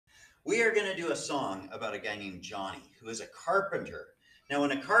We are going to do a song about a guy named Johnny who is a carpenter. Now,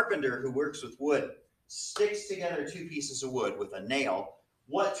 when a carpenter who works with wood sticks together two pieces of wood with a nail,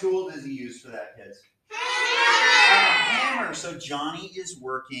 what tool does he use for that, kids? A hammer. So Johnny is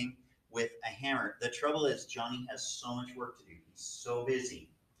working with a hammer. The trouble is, Johnny has so much work to do. He's so busy.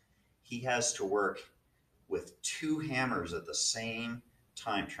 He has to work with two hammers at the same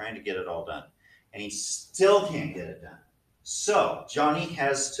time, trying to get it all done. And he still can't get it done. So Johnny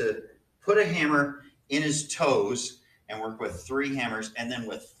has to put a hammer in his toes and work with three hammers and then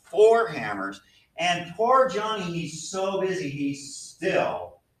with four hammers. And poor Johnny, he's so busy, he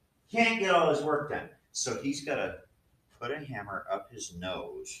still can't get all his work done. So he's got to put a hammer up his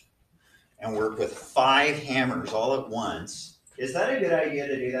nose and work with five hammers all at once. Is that a good idea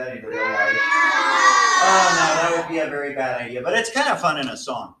to do that in real life? Oh, no, that would be a very bad idea. But it's kind of fun in a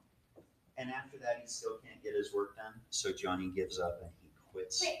song. And after that, he still can't get his work done. So Johnny gives up and he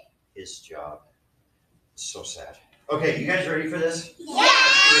quits his job. It's so sad. Okay, you guys ready for this? Yeah!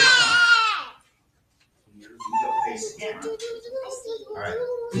 Here we go. Face the camera. All right.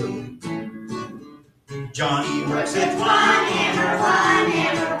 Johnny works with one hammer, one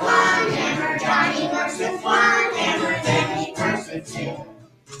hammer, one hammer. Johnny works with one hammer, then he works with two.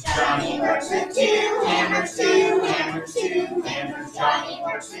 Johnny works with two hammers, two hammers, two hammers. Johnny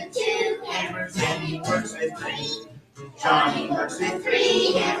works with two hammers, then he works with three. Johnny works with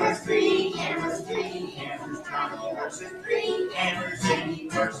three hammers, three hammers, three hammers. Johnny works with three hammers, then he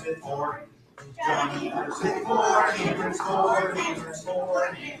works with four. Johnny works with four hammers, four hammers, four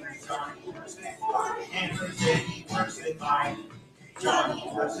hammers. Johnny works with four hammers, then he works with five.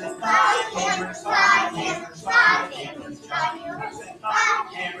 Johnny works with five hammers, five hammers, five hammers. Johnny works with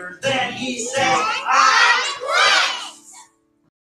five hammers, then he says, I quit!